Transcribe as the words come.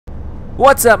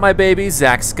What's up, my baby?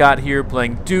 ZackScott here,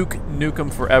 playing Duke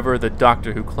Nukem Forever, the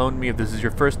Doctor Who Cloned Me. If this is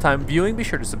your first time viewing, be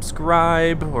sure to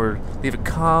subscribe, or leave a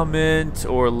comment,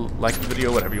 or like the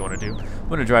video, whatever you want to do. I'm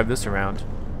going to drive this around.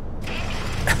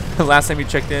 Last time you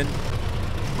checked in,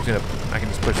 I can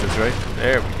just push this, right?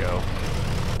 There we go.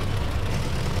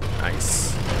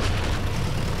 Nice.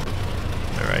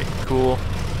 Alright, cool.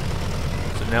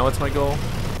 So now what's my goal?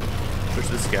 Push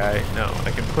this guy. No,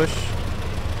 I can push...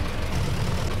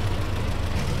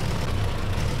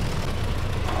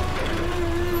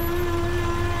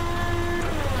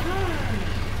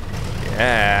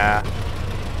 Yeah.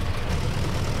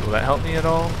 Will that help me at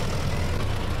all?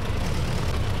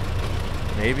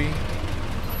 Maybe.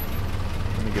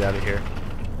 Let me get out of here.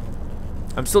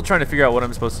 I'm still trying to figure out what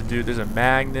I'm supposed to do. There's a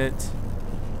magnet.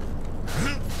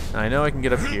 I know I can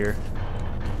get up here.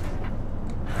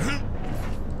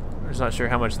 I'm just not sure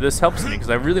how much this helps me because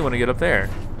I really want to get up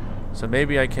there. So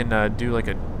maybe I can do like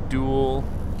a dual.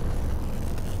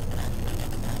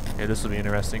 Yeah, this will be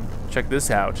interesting. Check this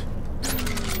out.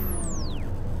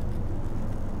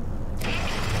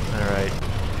 Alright.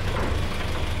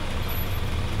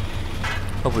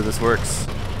 Hopefully this works.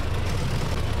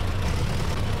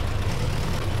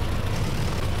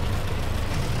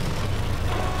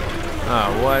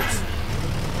 Oh, what?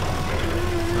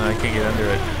 Oh, I can't get under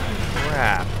it.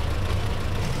 Crap.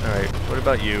 Alright, what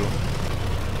about you?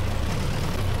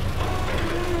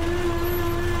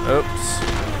 Oops.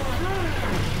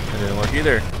 That didn't work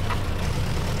either.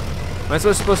 Am I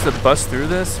supposed to bust through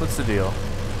this? What's the deal?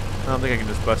 I don't think I can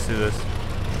just bust through this.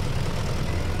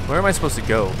 Where am I supposed to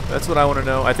go? That's what I want to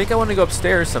know. I think I want to go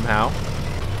upstairs somehow.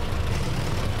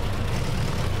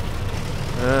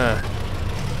 Ugh.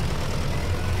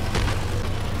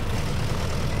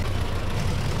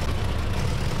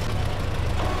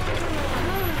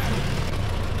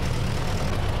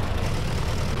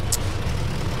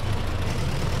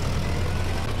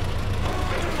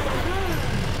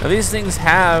 Now these things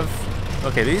have...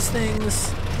 Okay, these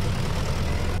things...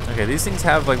 Okay, these things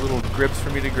have like little grips for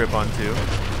me to grip onto.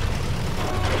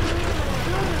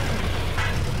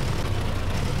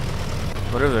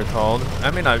 Whatever they're called.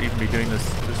 I may not even be doing this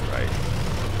right.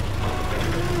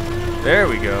 There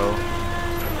we go.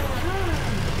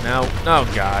 Now,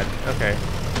 oh god. Okay.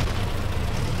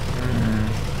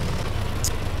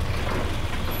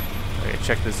 Okay,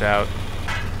 check this out.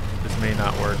 This may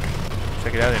not work.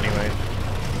 Check it out anyway.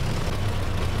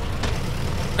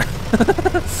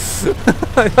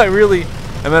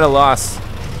 I'm at a loss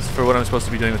for what I'm supposed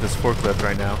to be doing with this forklift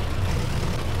right now.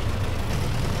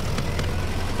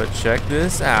 But check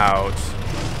this out.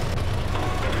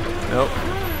 Nope.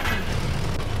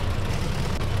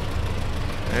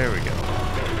 There we go.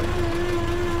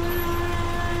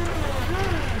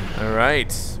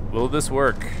 Alright. Will this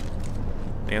work?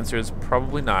 The answer is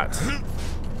probably not.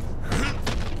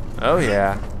 Oh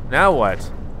yeah. Now what?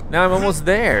 Now I'm almost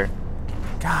there.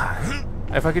 God,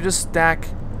 if I could just stack...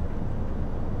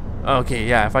 Okay,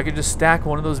 yeah, if I could just stack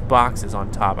one of those boxes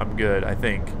on top, I'm good, I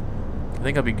think. I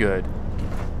think I'll be good.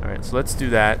 Alright, so let's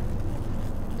do that.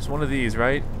 Just one of these,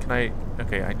 right? Can I...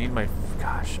 Okay, I need my...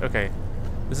 Gosh, okay.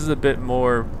 This is a bit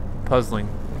more puzzling.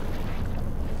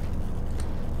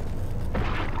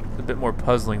 It's a bit more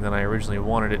puzzling than I originally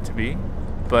wanted it to be.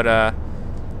 But,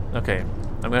 okay.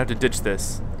 I'm gonna have to ditch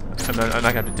this. I'm not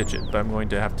gonna have to ditch it, but I'm going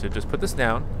to have to just put this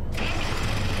down.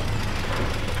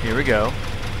 Here we go.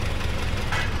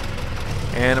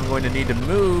 And I'm going to need to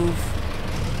move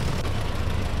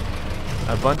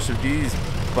a bunch of these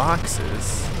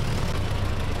boxes.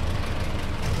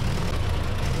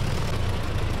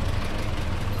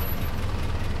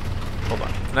 Hold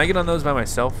on. Can I get on those by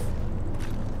myself?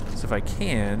 So if I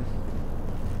can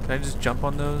I just jump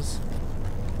on those?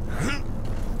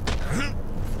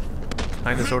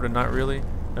 Kinda, sorta, not really?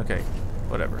 Okay,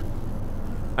 whatever.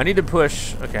 I need to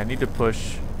push. Okay, I need to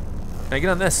push. Can I get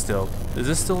on this still? Is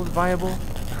this still viable?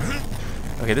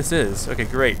 Okay, this is. Okay,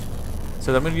 great.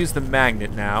 So I'm going to use the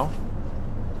magnet now.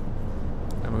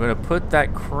 I'm going to put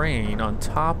that crane on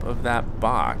top of that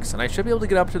box. And I should be able to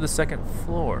get up to the second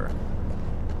floor.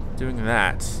 Doing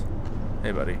that.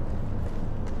 Hey, buddy.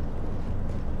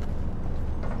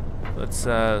 Let's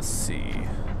see.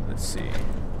 Let's see.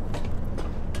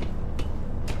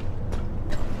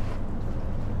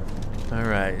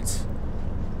 Alright.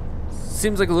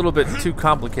 Seems like a little bit too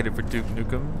complicated for Duke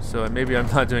Nukem, so maybe I'm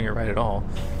not doing it right at all.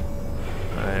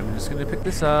 Alright, I'm just gonna pick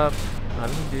this up.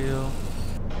 Not a big deal.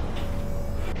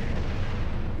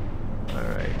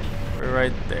 Alright. We're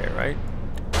right there, right?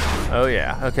 Oh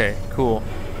yeah, okay, cool.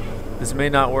 This may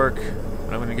not work,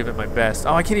 but I'm gonna give it my best.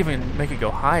 Oh, I can't even make it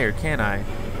go higher, can I?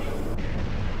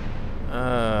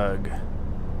 Ugh.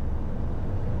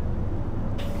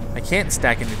 I can't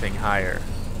stack anything higher.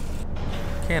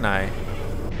 Can I?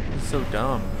 This is so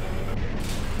dumb.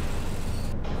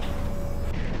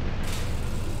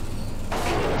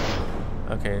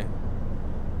 Okay.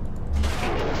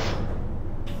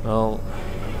 Well,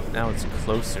 now it's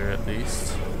closer at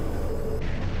least.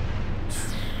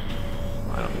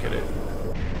 I don't get it.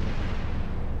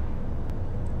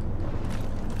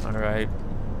 Alright.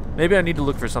 Maybe I need to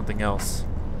look for something else.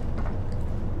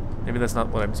 Maybe that's not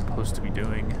what I'm supposed to be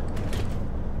doing.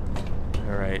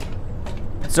 Alright.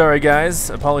 Sorry guys,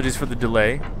 apologies for the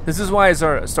delay. This is why I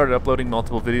started uploading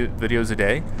multiple videos a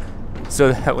day.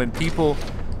 So that when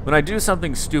I do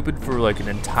something stupid for like an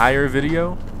entire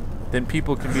video, then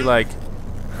people can be like,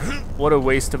 what a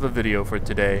waste of a video for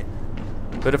today.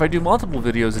 But if I do multiple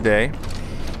videos a day,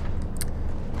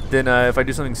 then if I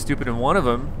do something stupid in one of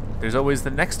them, there's always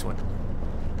the next one.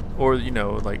 Or, you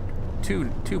know, like two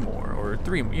more, or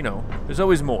three, you know, there's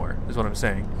always more, is what I'm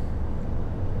saying.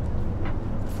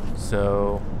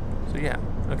 So yeah,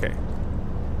 okay.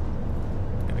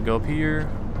 Gonna go up here.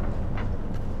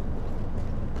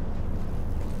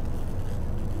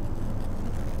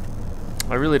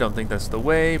 I really don't think that's the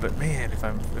way, but man, if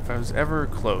I was ever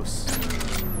close.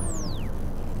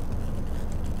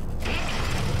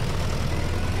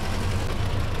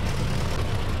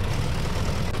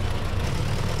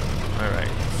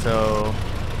 Alright, so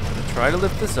I'm gonna try to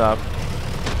lift this up.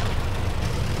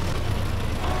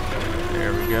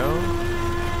 There we go.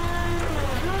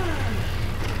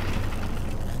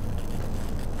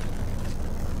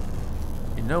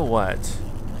 You know what?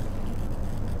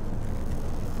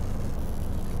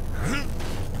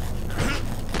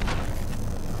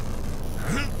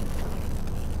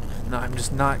 No, I'm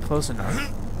just not close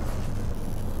enough.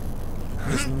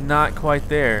 I'm just not quite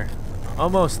there.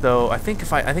 Almost though. I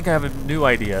think I have a new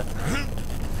idea.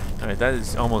 All right, that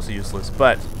is almost useless.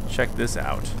 But check this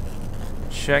out.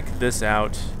 Check this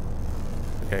out.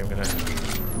 Okay, I'm gonna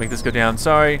make this go down.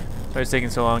 Sorry it's taking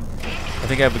so long. I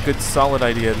think I have a good, solid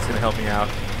idea that's gonna help me out.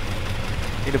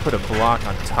 I need to put a block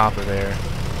on top of there.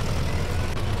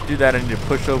 To do that, I need to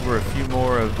push over a few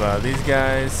more of these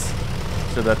guys,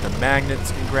 so that the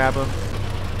magnets can grab them.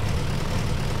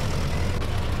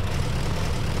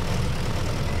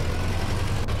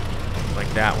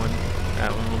 Like that one.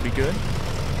 That one will be good.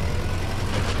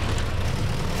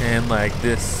 And like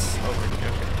this over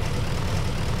here. Okay.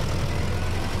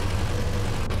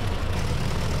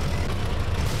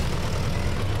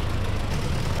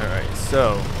 Alright,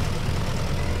 so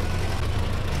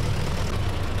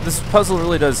this puzzle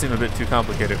really does seem a bit too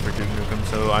complicated for Duke Nukem,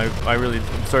 so I'm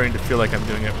starting to feel like I'm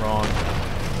doing it wrong.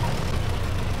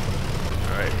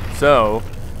 Alright, so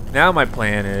now my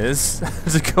plan is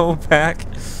to go back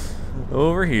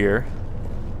over here,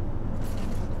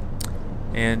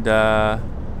 and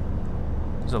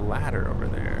there's a ladder over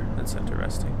there. That's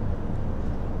interesting.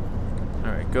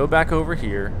 Alright, go back over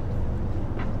here.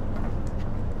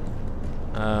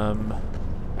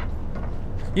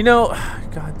 You know,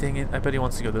 god dang it, I bet he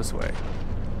wants to go this way.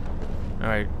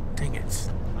 Alright, dang it.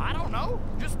 I don't know,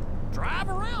 just drive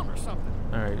around or something.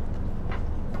 Alright.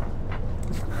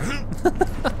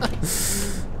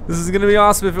 This is gonna be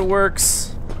awesome if it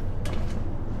works.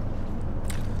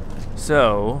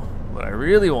 So, what I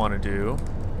really want to do,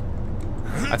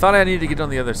 I thought I needed to get on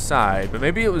the other side, but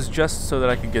maybe it was just so that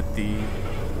I could get the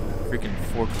freaking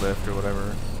forklift or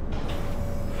whatever.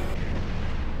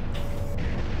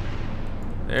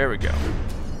 There we go.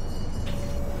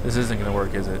 This isn't gonna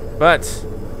work, is it? But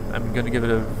I'm gonna give it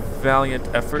a valiant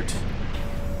effort.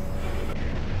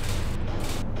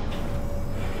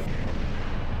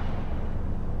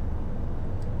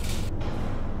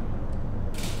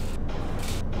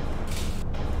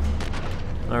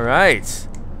 All right.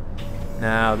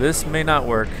 Now this may not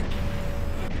work,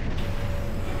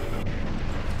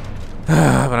 but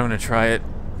I'm gonna try it.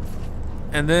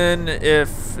 And then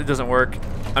if it doesn't work,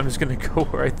 I'm just gonna go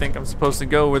where I think I'm supposed to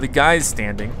go, where the guy's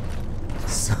standing.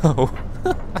 So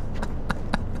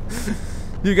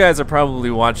you guys are probably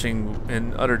watching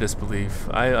in utter disbelief.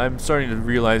 I'm starting to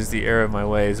realize the error of my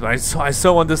ways, but I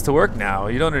so want this to work now.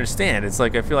 You don't understand. It's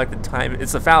like I feel like the time,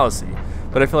 it's a fallacy,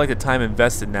 but I feel like the time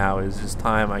invested now is just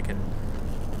time I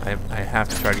have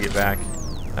to try to get back.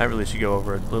 I really should go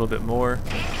over a little bit more.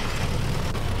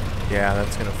 Yeah,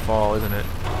 that's gonna fall, isn't it?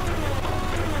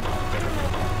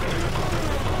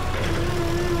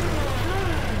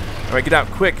 Alright, get out,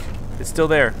 quick. It's still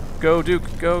there. Go, Duke.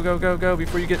 Go, go, go, go,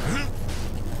 before you get...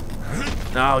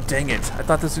 No, dang it. I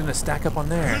thought this was going to stack up on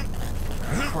there.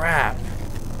 Crap.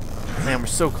 Man, we're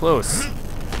so close.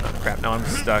 Oh, crap, now I'm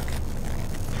stuck.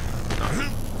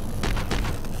 Oh.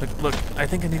 Look, I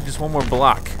think I need just one more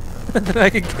block. then I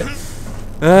can get...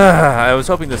 I was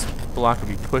hoping this block would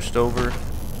be pushed over.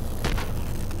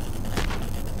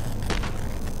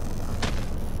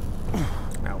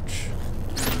 Ouch.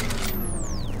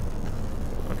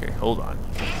 Okay, hold on.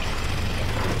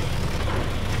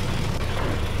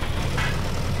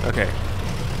 Okay.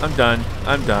 I'm done.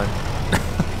 I'm done.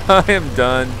 I am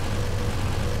done.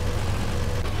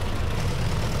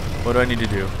 What do I need to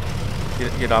do?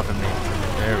 Get off of me.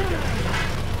 There we go.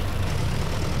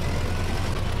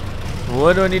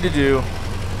 What do I need to do?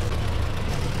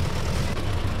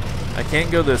 I can't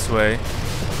go this way.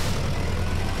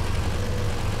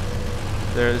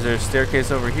 Is there a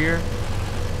staircase over here?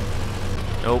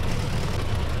 Nope.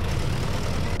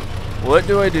 What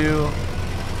do I do?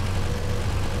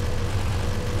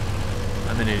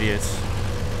 I'm an idiot.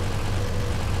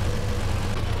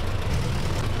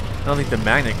 I don't think the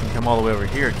magnet can come all the way over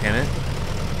here, can it?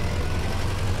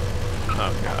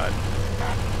 Oh god.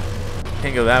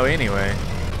 Can't go that way anyway.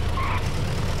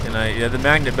 Can I? Yeah, the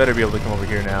magnet better be able to come over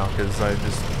here now, because I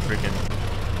just freaking...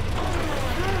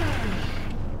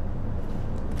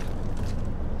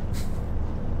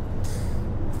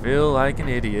 feel like an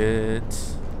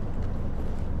idiot.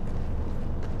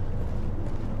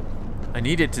 I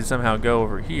need it to somehow go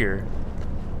over here.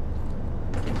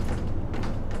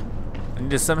 I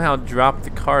need to somehow drop the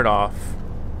cart off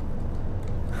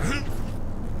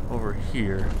over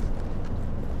here.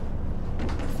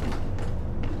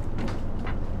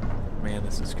 Man,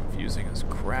 this is confusing as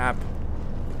crap.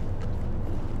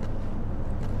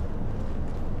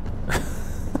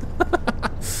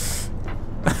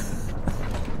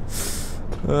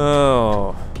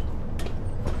 Oh.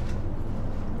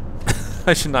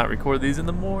 I should not record these in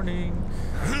the morning.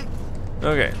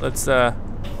 Okay, let's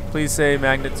please say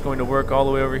magnet's going to work all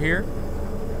the way over here.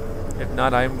 If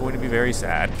not, I am going to be very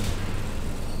sad.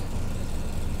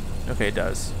 Okay, it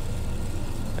does.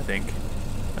 I think.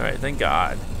 Alright, thank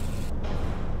God.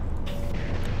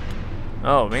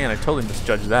 Oh man, I totally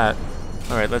misjudged that.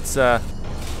 Alright, let's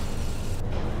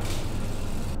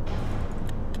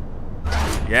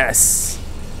yes!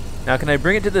 Now can I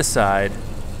bring it to this side?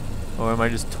 Or am I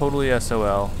just totally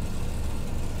SOL?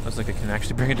 Looks like I can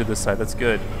actually bring it to this side, that's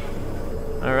good.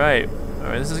 Alright.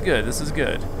 Alright, this is good, this is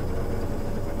good.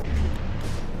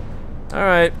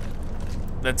 Alright.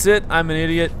 That's it, I'm an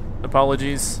idiot.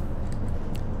 Apologies.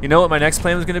 You know what my next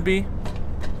plan was gonna be?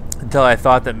 Until I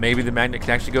thought that maybe the magnet could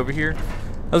actually go over here.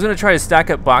 I was gonna try to stack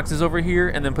up boxes over here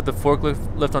and then put the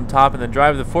forklift on top and then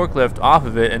drive the forklift off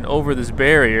of it and over this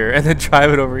barrier and then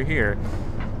drive it over here.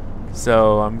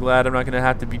 So I'm glad I'm not gonna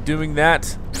have to be doing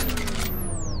that.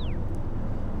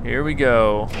 Here we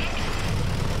go.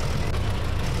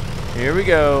 Here we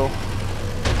go.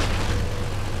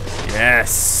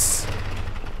 Yes.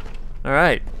 All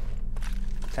right.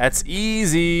 That's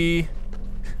easy.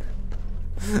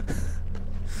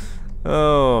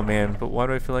 Oh man, but why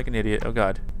do I feel like an idiot? Oh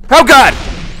god. Oh god!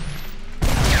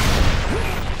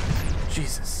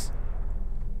 Jesus.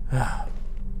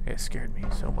 It scared me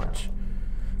so much.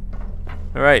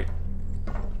 Alright.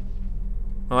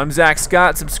 Well, I'm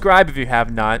ZackScott. Subscribe if you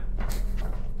have not.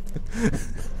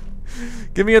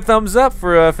 Give me a thumbs up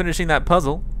for finishing that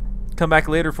puzzle. Come back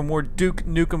later for more Duke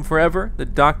Nukem Forever, the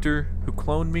doctor who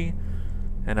cloned me.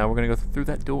 And we're going to go through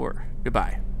that door.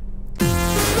 Goodbye.